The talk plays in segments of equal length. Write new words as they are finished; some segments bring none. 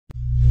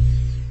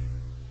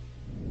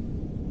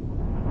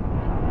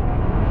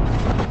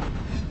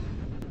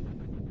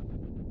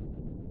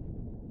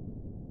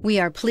We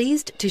are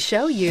pleased to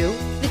show you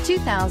the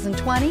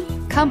 2020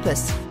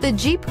 Compass. The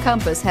Jeep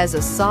Compass has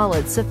a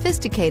solid,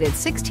 sophisticated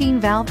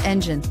 16-valve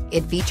engine.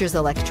 It features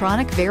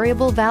electronic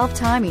variable valve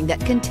timing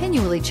that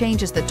continually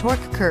changes the torque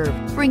curve,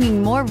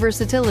 bringing more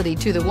versatility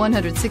to the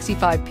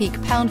 165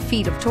 peak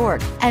pound-feet of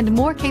torque and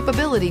more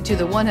capability to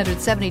the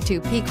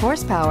 172 peak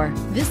horsepower.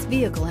 This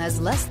vehicle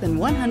has less than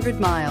 100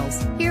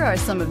 miles. Here are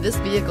some of this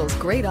vehicle's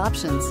great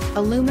options: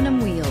 aluminum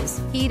wheels,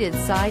 heated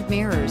side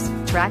mirrors,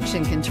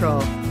 traction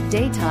control,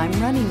 daytime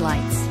running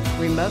lights,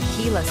 remote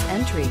keyless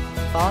entry,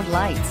 fog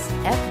lights,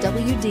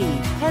 FWD,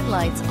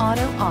 headlights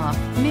auto off,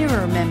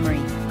 mirror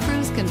memory,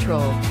 cruise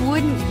control.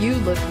 Wouldn't you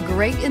look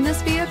great in this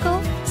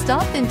vehicle?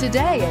 Stop in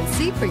today and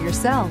see for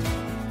yourself.